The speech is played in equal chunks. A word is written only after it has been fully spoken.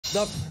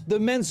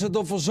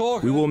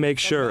We will make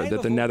sure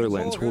that the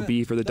Netherlands will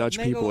be for the Dutch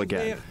people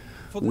again.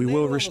 We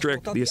will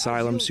restrict the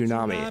asylum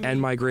tsunami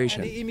and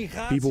migration.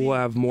 People will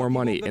have more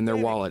money in their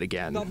wallet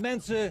again. Well,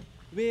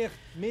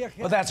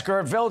 that's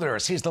Geert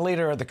Wilders. He's the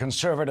leader of the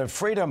Conservative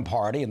Freedom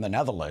Party in the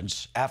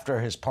Netherlands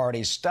after his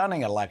party's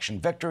stunning election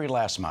victory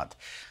last month.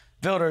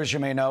 Wilders, you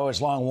may know,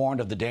 has long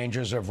warned of the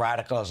dangers of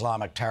radical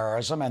Islamic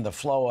terrorism and the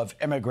flow of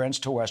immigrants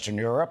to Western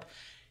Europe.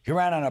 He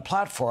ran on a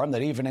platform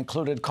that even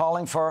included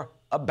calling for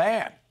a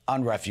ban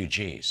on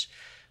refugees.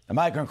 The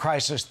migrant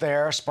crisis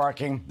there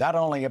sparking not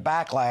only a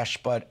backlash,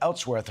 but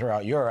elsewhere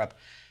throughout Europe.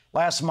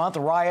 Last month,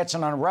 riots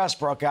and unrest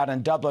broke out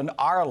in Dublin,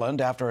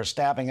 Ireland, after a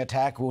stabbing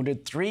attack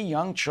wounded 3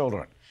 young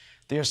children.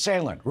 The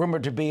assailant,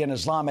 rumored to be an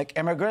Islamic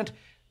immigrant,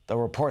 though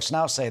reports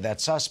now say that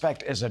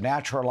suspect is a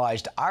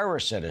naturalized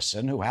Irish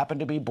citizen who happened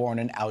to be born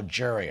in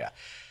Algeria.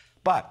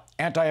 But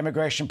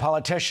anti-immigration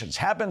politicians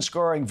have been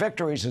scoring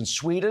victories in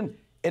Sweden,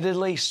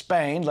 Italy,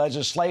 Spain.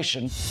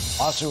 Legislation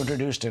also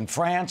introduced in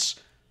France.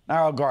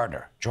 Nile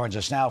Gardiner joins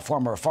us now,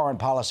 former foreign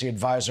policy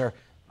advisor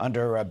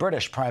under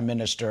British Prime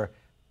Minister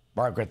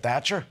Margaret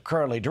Thatcher,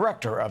 currently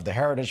director of the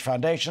Heritage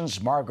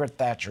Foundation's Margaret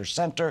Thatcher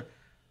Center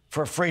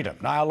for Freedom.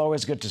 Nile,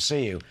 always good to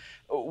see you.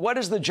 What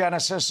is the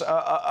genesis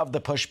of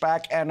the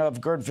pushback and of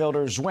Geert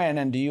Wilders' win,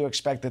 and do you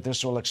expect that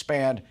this will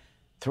expand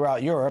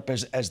throughout Europe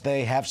as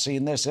they have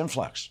seen this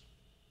influx?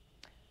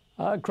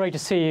 Great to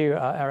see you,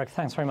 Eric.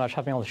 Thanks very much for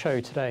having me on the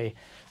show today.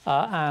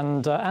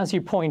 As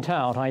you point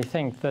out, I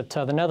think that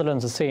the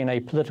Netherlands has seen a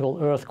political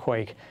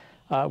earthquake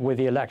with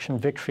the election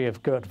victory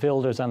of Geert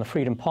Wilders and the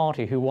Freedom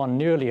Party, who won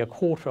nearly a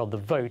quarter of the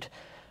vote,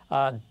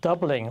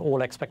 doubling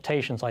all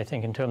expectations, I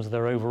think, in terms of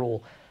their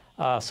overall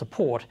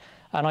support.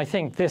 And I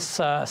think this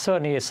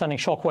certainly is sending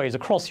shockwaves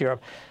across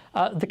Europe.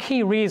 The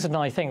key reason,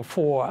 I think,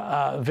 for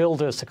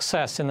Wilders'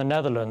 success in the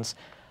Netherlands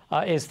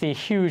is the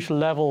huge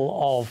level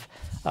of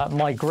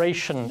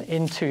migration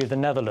into the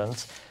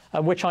Netherlands,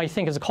 which I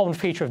think is a common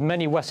feature of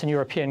many Western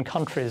European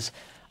countries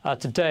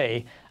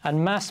today.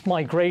 And mass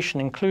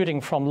migration, including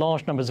from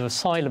large numbers of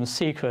asylum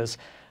seekers,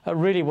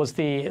 really was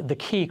the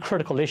key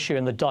critical issue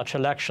in the Dutch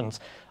elections.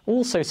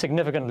 Also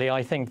significantly,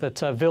 I think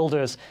that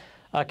Wilders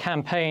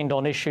campaigned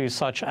on issues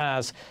such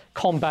as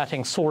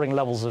combating soaring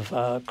levels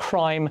of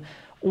crime.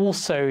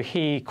 Also,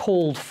 he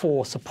called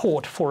for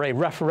support for a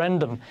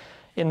referendum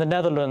in the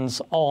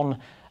Netherlands on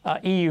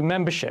EU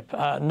membership,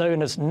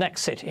 known as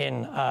Nexit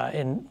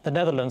in the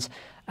Netherlands.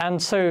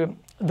 And so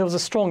there was a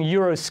strong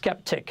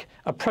Eurosceptic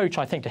approach,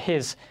 I think, to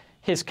his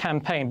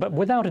campaign. But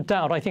without a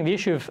doubt, I think the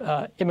issue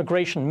of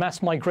immigration,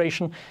 mass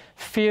migration,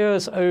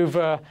 fears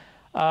over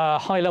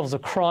high levels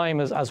of crime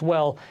as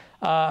well,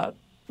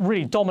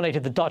 really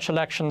dominated the Dutch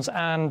elections,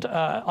 and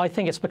I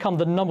think it's become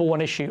the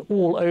 #1 issue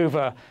all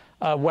over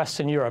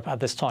Western Europe at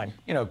this time.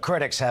 You know,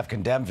 critics have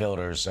condemned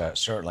Wilders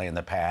certainly in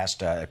the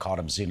past, called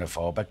him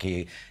xenophobic.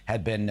 He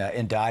had been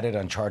indicted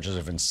on charges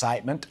of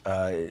incitement.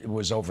 It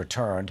was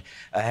overturned,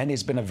 and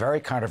he's been a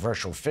very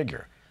controversial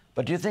figure.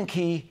 But do you think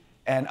he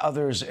and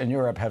others in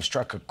Europe have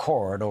struck a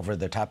chord over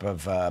the type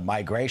of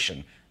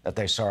migration that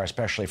they saw,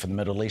 especially from the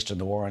Middle East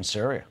and the war in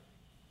Syria?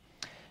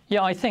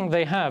 Yeah, I think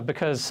they have,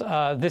 because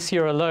this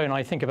year alone,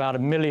 I think about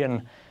 1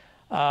 million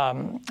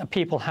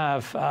people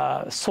have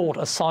sought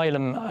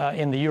asylum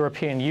in the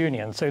European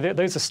Union. So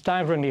those are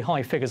staggeringly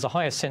high figures, the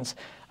highest since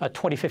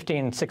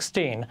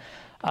 2015-16.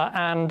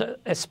 And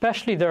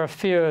especially there are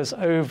fears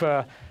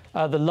over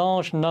the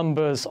large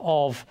numbers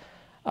of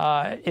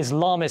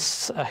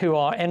Islamists who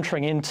are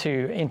entering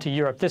into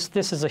Europe.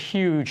 This is a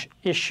huge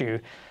issue.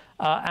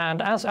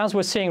 And as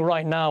we're seeing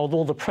right now, with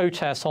all the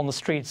protests on the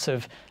streets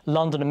of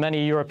London and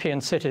many European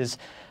cities,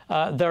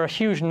 there are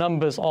huge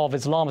numbers of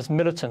Islamist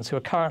militants who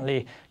are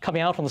currently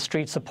coming out on the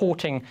streets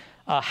supporting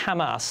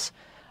Hamas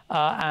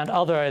and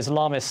other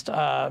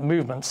Islamist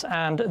movements.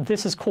 And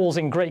this is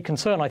causing great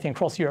concern, I think,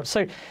 across Europe.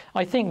 So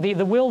I think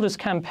the Wilders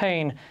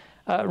campaign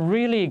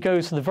really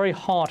goes to the very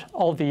heart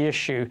of the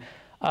issue.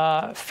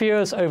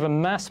 Fears over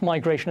mass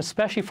migration,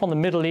 especially from the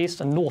Middle East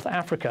and North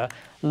Africa,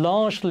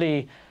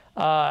 largely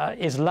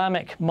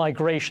Islamic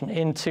migration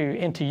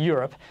into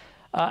Europe,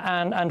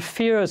 and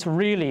fears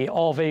really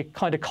of a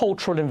kind of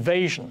cultural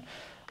invasion.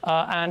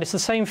 And it's the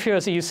same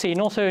fears that you see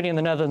not only in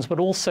the Netherlands, but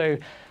also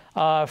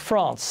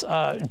France,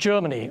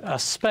 Germany,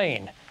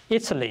 Spain,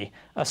 Italy,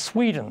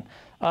 Sweden.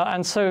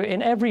 And so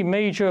in every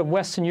major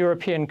Western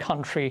European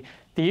country,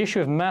 the issue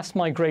of mass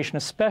migration,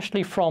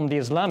 especially from the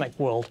Islamic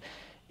world,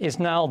 is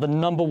now the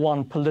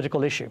 #1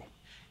 political issue.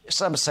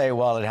 Some say,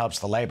 well, it helps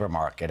the labor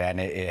market and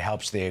it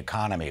helps the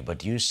economy, but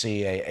do you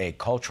see a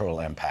cultural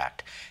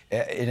impact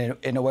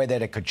in a way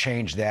that it could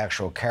change the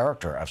actual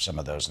character of some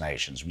of those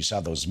nations? We saw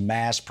those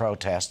mass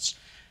protests,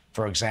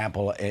 for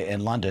example,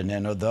 in London,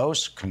 and are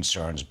those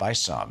concerns by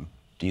some?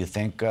 Do you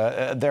think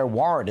they're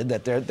warranted,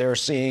 that they're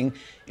seeing,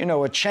 you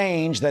know, a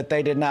change that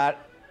they did not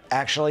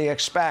actually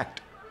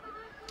expect?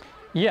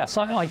 Yes,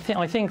 I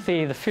think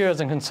the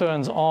fears and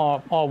concerns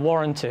are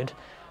warranted.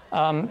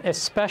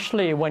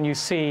 Especially when you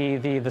see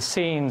the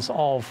scenes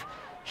of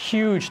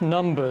huge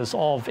numbers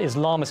of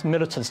Islamist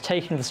militants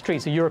taking the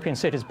streets of European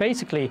cities,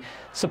 basically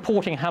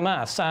supporting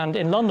Hamas. And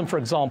in London, for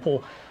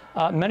example,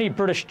 many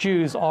British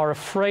Jews are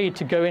afraid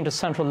to go into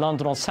central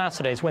London on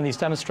Saturdays when these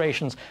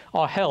demonstrations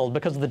are held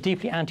because of the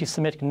deeply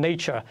anti-Semitic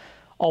nature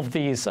of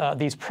these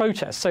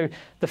protests. So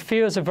the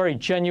fears are very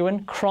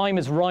genuine. Crime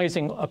is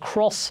rising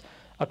across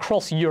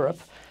Europe,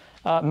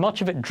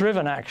 much of it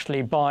driven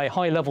actually by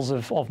high levels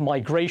of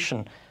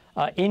migration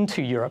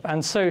into Europe.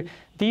 And so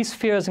these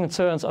fears and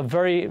concerns are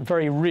very,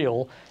 very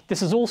real.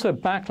 This is also a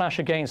backlash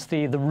against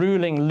the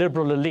ruling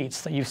liberal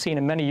elites that you've seen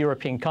in many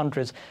European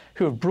countries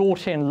who have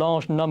brought in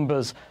large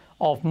numbers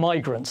of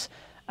migrants.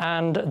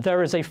 And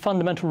there is a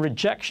fundamental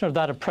rejection of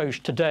that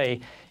approach today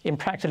in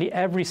practically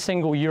every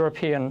single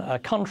European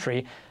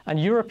country. And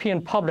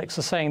European publics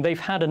are saying they've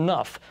had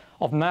enough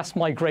of mass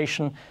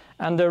migration,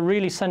 and they're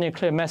really sending a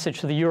clear message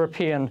to the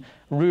European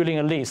ruling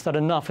elites that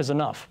enough is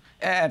enough.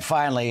 And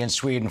finally, in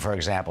Sweden, for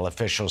example,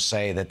 officials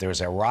say that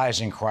there's a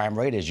rising crime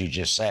rate, as you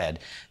just said.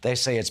 They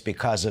say it's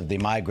because of the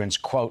migrants'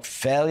 quote,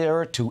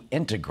 failure to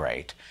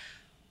integrate.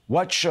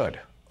 What should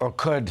or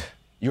could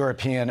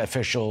European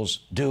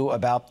officials do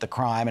about the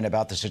crime and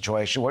about the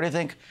situation? What do you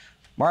think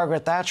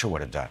Margaret Thatcher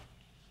would have done?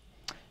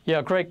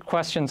 Yeah, great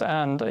questions.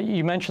 And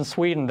you mentioned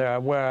Sweden there,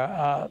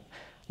 where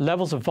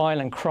levels of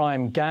violent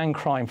crime, gang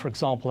crime, for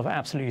example, have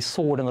absolutely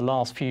soared in the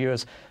last few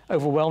years,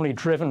 overwhelmingly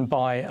driven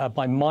by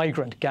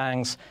migrant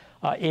gangs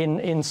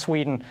in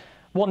Sweden.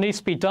 What needs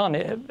to be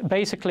done?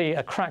 Basically,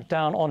 a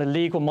crackdown on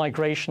illegal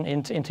migration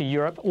into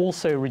Europe,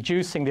 also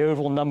reducing the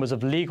overall numbers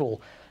of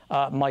legal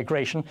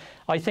migration.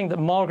 I think that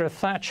Margaret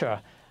Thatcher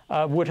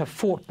would have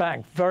fought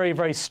back very,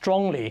 very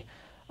strongly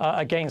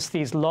against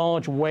these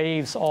large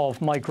waves of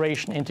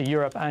migration into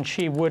Europe, and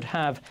she would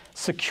have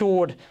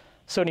secured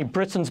certainly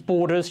Britain's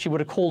borders. She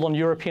would have called on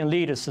European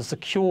leaders to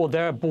secure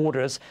their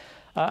borders,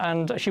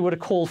 and she would have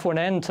called for an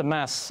end to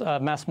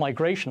mass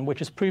migration,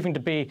 which is proving to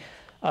be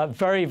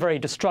very, very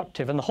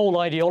destructive. And the whole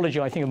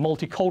ideology, I think, of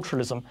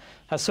multiculturalism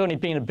has certainly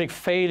been a big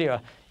failure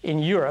in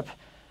Europe,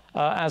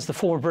 as the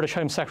former British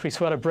Home Secretary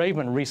Suella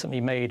Braverman recently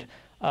made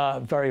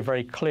very,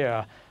 very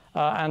clear.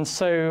 And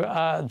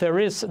so there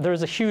is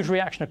a huge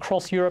reaction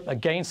across Europe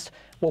against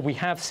what we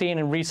have seen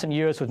in recent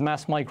years with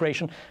mass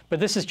migration. But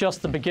this is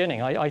just the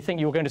beginning. I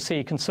think you're going to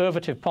see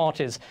conservative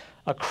parties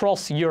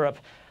across Europe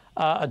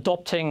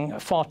adopting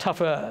far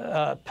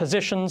tougher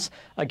positions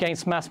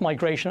against mass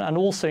migration, and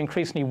also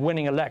increasingly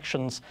winning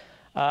elections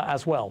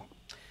as well.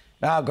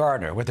 Nile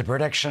Gardiner, with the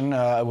prediction,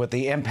 with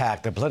the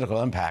impact, the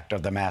political impact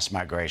of the mass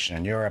migration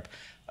in Europe,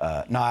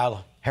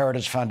 Nile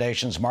Heritage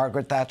Foundation's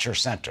Margaret Thatcher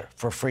Center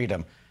for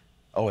Freedom.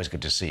 Always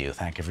good to see you.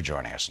 Thank you for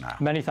joining us now.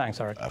 Many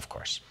thanks, Eric. Of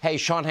course. Hey,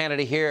 Sean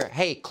Hannity here.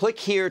 Hey, click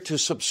here to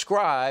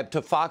subscribe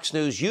to Fox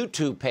News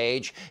YouTube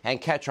page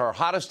and catch our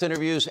hottest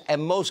interviews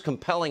and most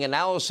compelling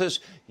analysis.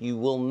 You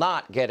will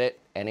not get it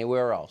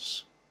anywhere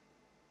else.